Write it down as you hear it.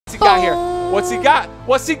What's he got here? What's he got?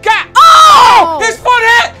 What's he got? Oh! His foot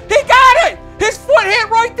hit! He got it! His foot hit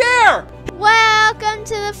right there! Welcome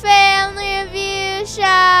to the Family Review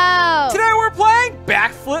Show! Today we're playing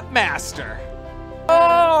Backflip Master.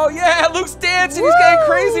 Oh, yeah, Luke's dancing. He's getting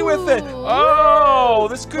crazy with it. Oh,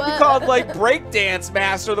 this could be called like Breakdance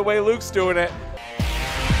Master the way Luke's doing it.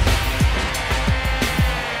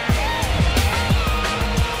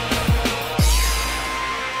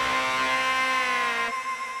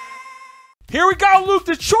 Here we go, Luke.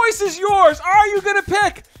 The choice is yours. Are you going to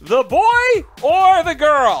pick the boy or the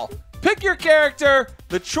girl? Pick your character.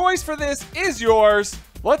 The choice for this is yours.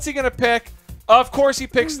 What's he going to pick? Of course, he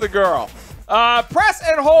picks the girl. Press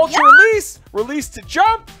and hold to release. Release to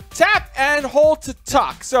jump. Tap and hold to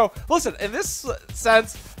tuck. So, listen, in this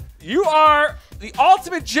sense, you are the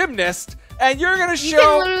ultimate gymnast, and you're going to show... You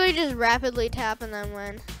can literally just rapidly tap and then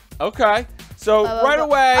win. Okay. So right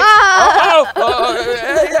away, Ah!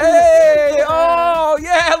 oh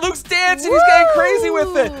yeah, Luke's dancing. He's getting crazy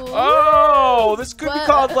with it. Oh, this could be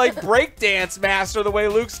called like Breakdance Master the way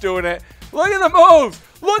Luke's doing it. Look at the moves.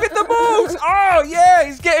 Look at the moves. Oh yeah,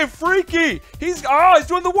 he's getting freaky. He's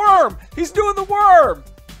doing the worm. He's doing the worm.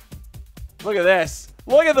 Look at this.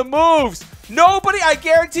 Look at the moves. Nobody, I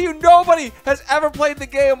guarantee you, nobody has ever played the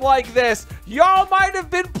game like this. Y'all might have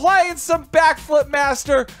been playing some Backflip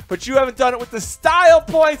Master, but you haven't done it with the style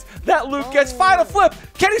points that Luke gets. Final flip.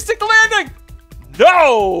 Can he stick the landing?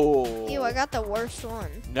 No. Ew, I got the worst one.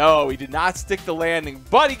 No, he did not stick the landing,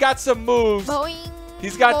 but he got some moves. Boing,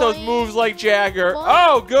 He's got those moves like Jagger. Boing.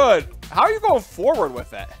 Oh, good. How are you going forward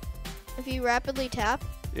with it? If you rapidly tap.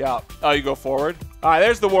 Yeah. Oh, you go forward? All right,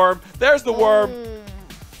 there's the worm. There's the worm.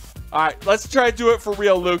 All right, let's try to do it for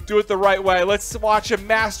real, Luke. Do it the right way. Let's watch him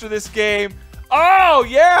master this game. Oh,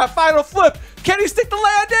 yeah, final flip. Can he stick the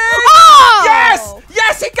landing? Oh! Yes!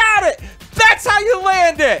 Yes, he got it! That's how you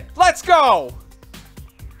land it. Let's go.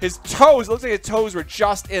 His toes, looks like his toes were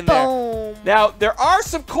just in there. Boom. Now, there are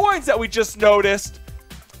some coins that we just noticed.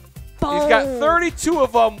 Boom. He's got 32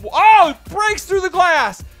 of them. Oh, breaks through the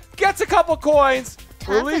glass. Gets a couple coins.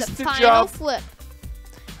 Time Release for the to final jump. flip.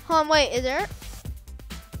 Hold on, wait, is there?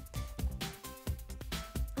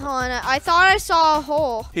 Hold on, I thought I saw a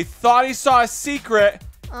hole. He thought he saw a secret.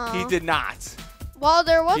 He did not. Well,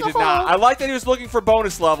 there was He a did hole. not. I like that he was looking for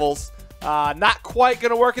bonus levels. Not quite going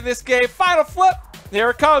to work in this game. Final flip. Here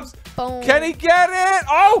it comes. Boom. Can he get it?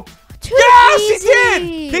 Oh! Too Yes, easy.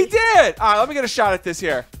 he did! He did! All right, let me get a shot at this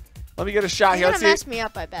here. Let me get a shot You're here. gonna Let's mess me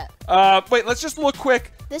up, I bet. see. Wait, let's just look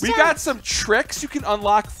quick. This We sounds- got some tricks. You can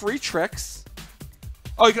unlock free tricks.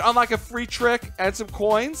 Oh, you can unlock a free trick and some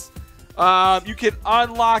coins. You can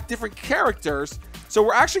unlock different characters. So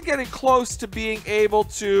we're actually getting close to being able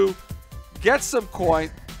to get some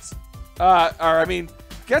coins.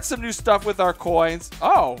 Get some new stuff with our coins.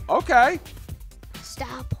 Oh, okay.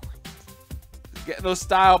 Style points. Getting those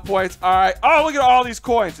style points. All right. Oh, look at all these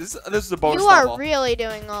coins. This is a bonus You level. are really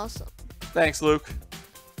doing awesome. Thanks, Luke.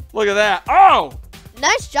 Look at that. Oh!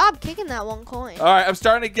 Nice job kicking that one coin. All right, I'm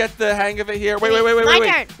starting to get the hang of it here. Wait.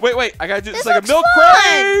 My turn. Wait. I got to do this like a looks milk fun.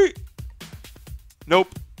 crate. Nope.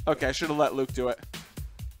 Okay, I should have let Luke do it.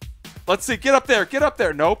 Let's see. Get up there. Get up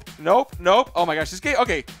there. Nope. Oh my gosh. This game.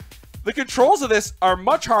 Okay. The controls of this are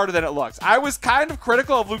much harder than it looks. I was kind of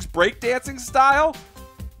critical of Luke's breakdancing style,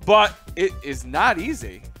 but it is not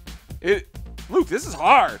easy. Luke, this is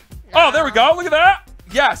hard. No. Oh, there we go. Look at that.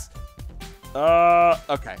 Yes.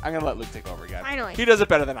 Okay. I'm gonna let Luke take over again. Finally. He does it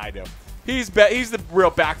better than I do. He's the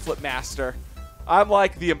real Backflip Master. I'm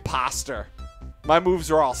like the imposter. My moves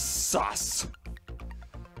are all sus.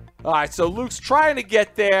 All right, so Luke's trying to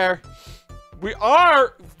get there. We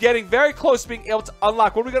are getting very close to being able to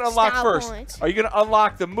unlock. What are we going to unlock Style first? points. Are you going to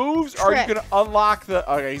unlock the moves, or are you Trick. going to unlock the...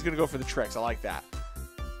 Okay, he's going to go for the tricks. I like that.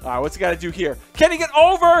 All right, what's he got to do here? Can he get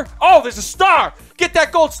over? Oh, there's a star. Get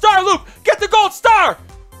that gold star, Luke. Get the gold star.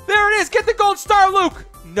 There it is. Get the gold star, Luke.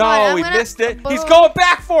 No, Right, he missed it. Boom. He's going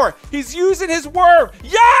back for it. He's using his worm.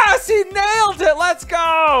 Yes, he nailed it. Let's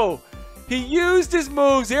go. He used his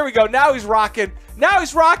moves. Here we go. Now he's rocking.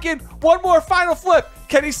 One more final flip.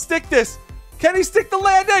 Can he stick this? Can he stick the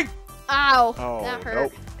landing? Ow. Oh, That hurt.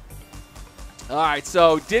 nope. All right,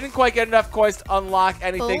 so didn't quite get enough coins to unlock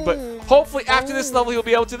anything, Boom. but hopefully after this level he'll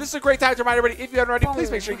be able to. This is a great time to remind everybody, if you haven't already, please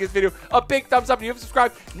make sure you give this video a big thumbs up. And you haven't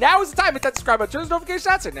subscribed, now is the time. Hit that subscribe button, turn those notifications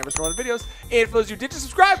on so you never miss one of the videos. And for those of you who did just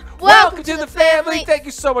subscribe, welcome to the family. Thank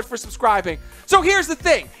you so much for subscriing. So here's the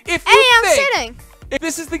thing. If you Hey, I'm think sitting. if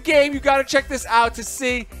this is the game, you got to check this out to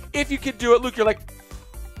see if you can do it. Luke, you're like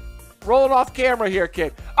rolling off camera here,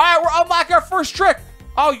 kid. All right, we're unlocking our first trick.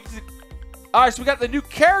 Oh, all right, so we got the new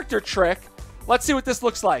character trick. Let's see what this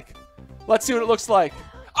looks like. Let's see what it looks like.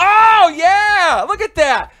 Oh, yeah. Look at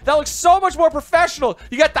that. That looks so much more professional.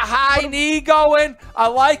 You got the high knee going. I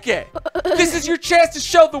like it. This is your chance to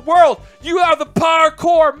show the world you are the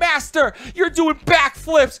parkour master. You're doing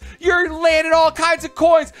backflips. You're landing all kinds of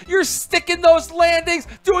coins. You're sticking those landings,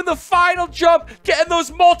 doing the final jump, getting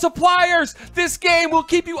those multipliers. This game will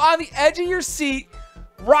keep you on the edge of your seat,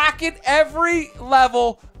 rocking every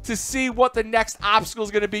level to see what the next obstacle is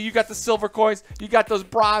going to be. You got the silver coins. You got those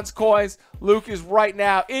bronze coins. Luke is right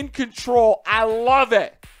now in control. I love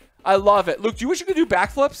it. I love it. Luke, do you wish you could do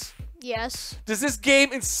backflips? Yes. Does this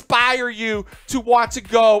game inspire you to want to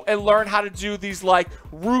go and learn how to do these like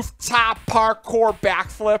rooftop parkour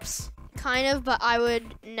backflips? Kind of, but I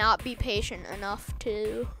would not be patient enough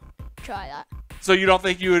to try that. So you don't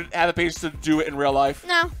think you would have the patience to do it in real life?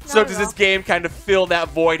 No. So does this game kind of fill that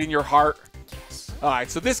void in your heart? Yes. All right,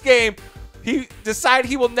 so this game, he decided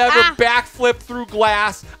he will never backflip through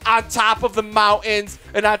glass on top of the mountains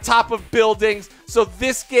and on top of buildings. So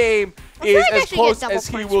this game is as close as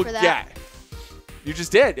he will get. You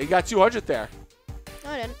just did. You got 200 there.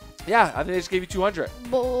 No, I didn't. Yeah, I think they just gave you 200.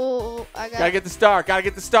 Gotta get the star. Gotta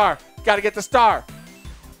get the star. Gotta get the star.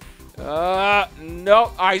 No.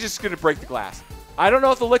 All right, he's just going to break the glass. I don't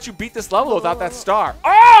know if they'll let you beat this level without that star.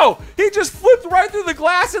 Oh! He just flipped right through the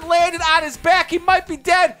glass and landed on his back. He might be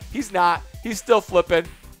dead. He's not. He's still flipping.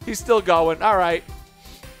 He's still going. All right.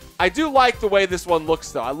 I do like the way this one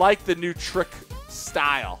looks, though. I like the new trick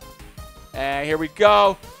style. And here we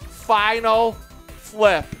go. Final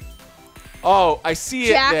flip. Oh, I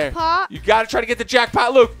see it there. You got to try to get the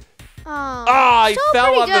jackpot, Luke. Oh, he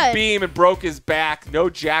fell on the beam and broke his back. No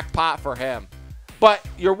jackpot for him. But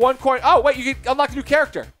your one coin. Oh, wait, you can unlock a new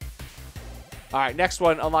character. All right, next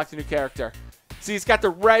one, unlock the new character. See, he's got the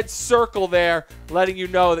red circle there, letting you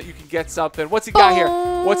know that you can get something. What's he got here?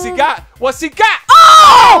 What's he got? What's he got?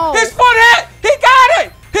 Oh! His foot hit! He got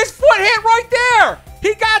it! His foot hit right there!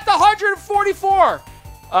 He got the 144.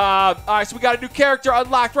 All right, so we got a new character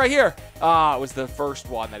unlocked right here. It was the first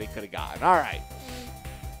one that he could have gotten. All right.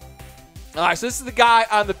 All right, so this is the guy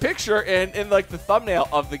on the picture in like the thumbnail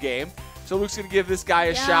of the game. So Luke's going to give this guy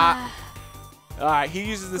a shot. All right, he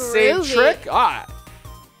uses the same trick. All right.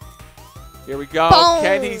 Here we go. Boom.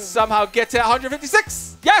 Can he somehow get to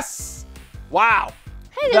 156? Yes. Wow.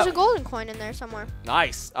 Hey, there's a golden coin in there somewhere.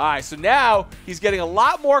 Nice. All right, so now he's getting a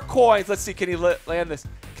lot more coins. Let's see, can he land this?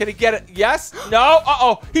 Can he get it? Yes? No?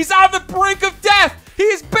 Uh-oh. He's on the brink of death.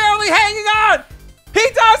 He's barely hanging on. He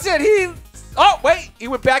does it. Oh, wait. He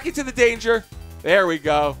went back into the danger. There we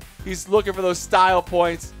go. He's looking for those style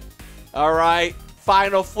points. All right.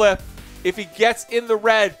 Final flip. If he gets in the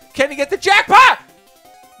red, can he get the jackpot?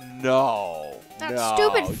 No. That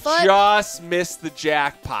stupid foot. Just missed the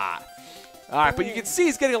jackpot. All right, but you can see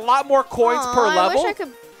he's getting a lot more coins per level. I wish I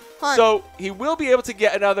could hunt. So he will be able to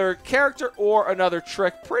get another character or another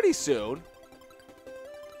trick pretty soon.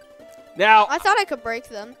 Now, I thought I could break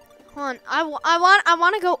them. Hold on. I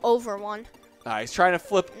want to go over one. All right, he's trying to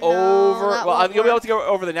flip over. Well, you'll be able to go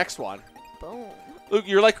over the next one. Boom. Look,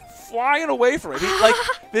 you're like flying away from it. Like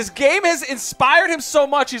this game has inspired him so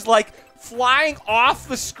much. He's like flying off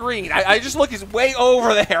the screen. I just look. He's way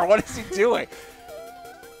over there. What is he doing?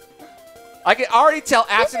 I can already tell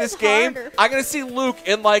after this game, I'm going to see Luke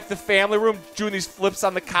in like the family room doing these flips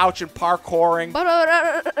on the couch and parkouring.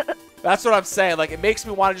 That's what I'm saying. Like it makes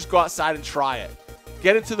me want to just go outside and try it.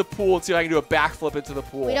 Get into the pool and see if I can do a backflip into the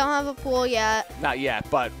pool. We don't have a pool yet. Not yet,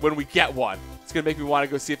 but when we get one, it's going to make me want to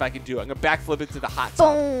go see if I can do it. I'm going to backflip into the hot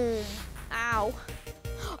tub. Boom. Ow.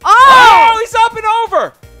 Oh, he's up and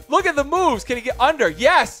over. Look at the moves. Can he get under?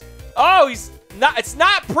 Yes. Oh, he's not. It's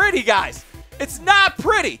not pretty, guys. It's not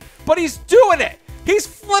pretty, but he's doing it. He's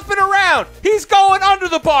flipping around. He's going under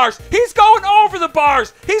the bars. He's going over the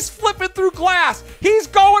bars. He's flipping through glass. He's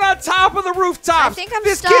going on top of the rooftops. I think I'm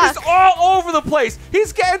this stuck. kid is all over the place.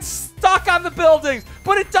 He's getting stuck on the buildings,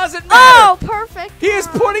 but it doesn't matter. Oh, perfect. He is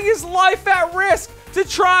putting his life at risk to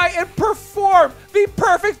try and perform the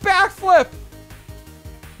perfect backflip.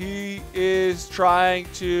 He is trying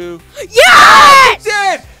to... Yes! He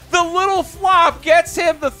did! The little flop gets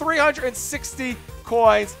him the 360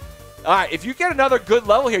 coins. All right, if you get another good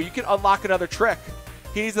level here, you can unlock another trick.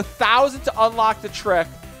 He needs 1,000 to unlock the trick.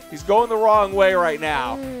 He's going the wrong way right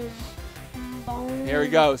now. Here he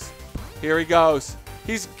goes. Here he goes.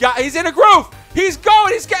 He's in a groove. He's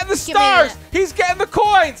going. He's getting the stars. He's getting the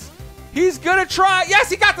coins. He's gonna try. Yes,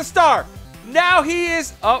 he got the star. Now he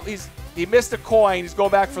is. Oh, he missed a coin. He's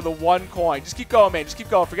going back for the one coin. Just keep going, man. Just keep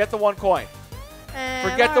going. Forget the one coin.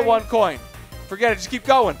 Forget the one coin. Forget it. Just keep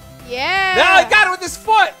going. Yeah. No, he got it with his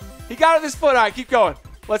foot. He got it with his foot. All right, keep going.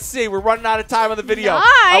 Let's see. We're running out of time on the video. Nice.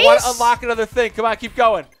 I want to unlock another thing. Come on, keep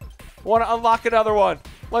going. I want to unlock another one.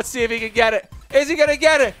 Let's see if he can get it. Is he going to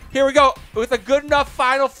get it? Here we go. With a good enough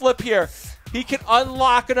final flip here, he can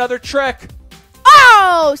unlock another trick.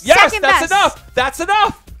 Oh, yes, second that's best. enough. That's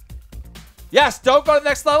enough. Yes, don't go to the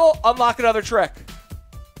next level. Unlock another trick.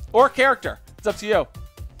 Or character. It's up to you.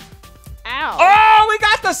 Ow. Oh, we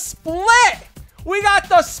got the split. We got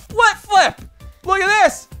the split flip. Look at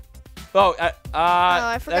this. Oh,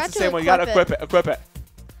 I forgot that's the to same one. You got to equip equip it.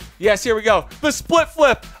 Yes, here we go. The split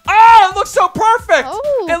flip. Oh, it looks so perfect.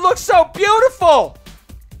 Oh. It looks so beautiful.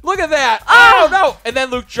 Look at that. Oh, no. And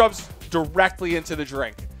then Luke jumps directly into the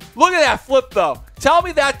drink. Look at that flip, though. Tell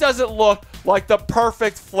me that doesn't look like the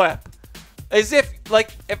perfect flip. As if,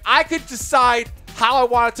 like, if I could decide how I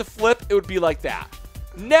wanted to flip, it would be like that.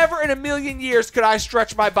 Never in a million years could I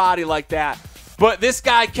stretch my body like that. But this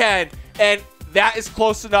guy can, and that is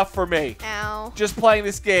close enough for me. Ow. Just playing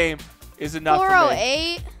this game is enough for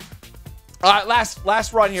me. 408. All right,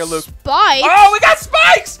 last run here, Luke. Spikes. Oh, we got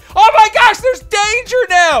spikes! Oh my gosh, there's danger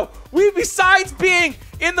now. Besides being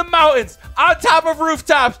in the mountains, on top of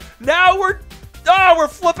rooftops, now we're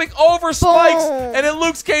flipping over spikes, and in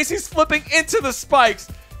Luke's case, he's flipping into the spikes.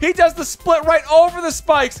 He does the split right over the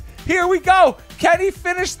spikes. Here we go. Can he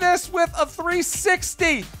finish this with a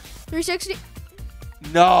 360? 360.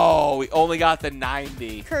 No, we only got the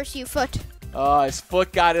 90. Curse you, foot. His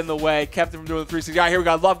foot got in the way, kept him from doing the 360. All right, here we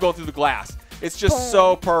go. I love going through the glass. It's just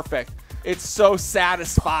so perfect. It's so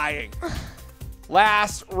satisfying.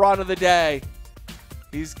 Last run of the day.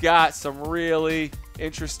 He's got some really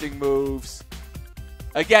interesting moves.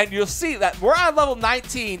 Again, you'll see that we're on level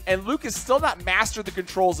 19, and Luke has still not mastered the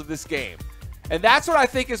controls of this game. And that's what I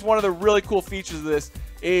think is one of the really cool features of this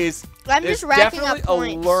is I'm there's just racking definitely up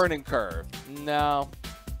points. a learning curve. No,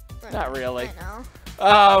 not really.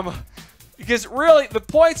 I know. Because really, the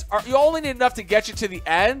points are, you only need enough to get you to the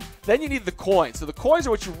end. Then you need the coins. So the coins are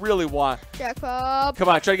what you really want. Jackpot. Come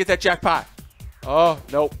on, try to get that jackpot. Oh,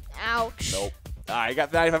 nope. Ouch. Nope. All right, you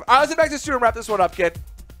got the 95. All right, let's get back to the studio and wrap this one up, kid.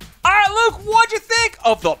 All right, Luke, what'd you think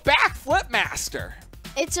of the Backflip Master?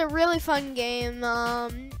 It's a really fun game.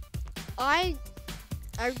 I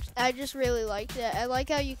just really liked it. I like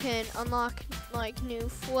how you can unlock like new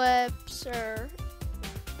flips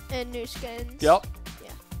and new skins. Yep.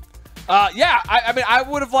 Yeah, I mean, I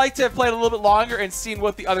would have liked to have played a little bit longer and seen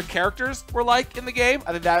what the other characters were like in the game.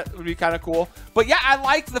 I think that would be kind of cool. But yeah, I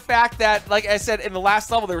liked the fact that, like I said, in the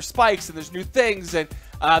last level, there were spikes and there's new things, and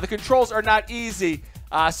the controls are not easy.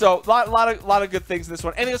 So a lot of good things in this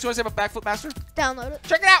one. Anything else you want to say about Backflip Master? Download it.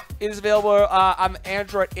 Check it out. It is available on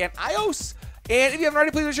Android and iOS. And if you haven't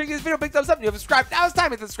already, please make sure you give this video a big thumbs up. And you haven't subscribed. Now it's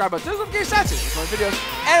time to hit the subscribe button. There's notification videos.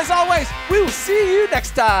 And as always, we will see you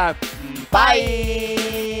next time.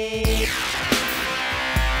 Bye.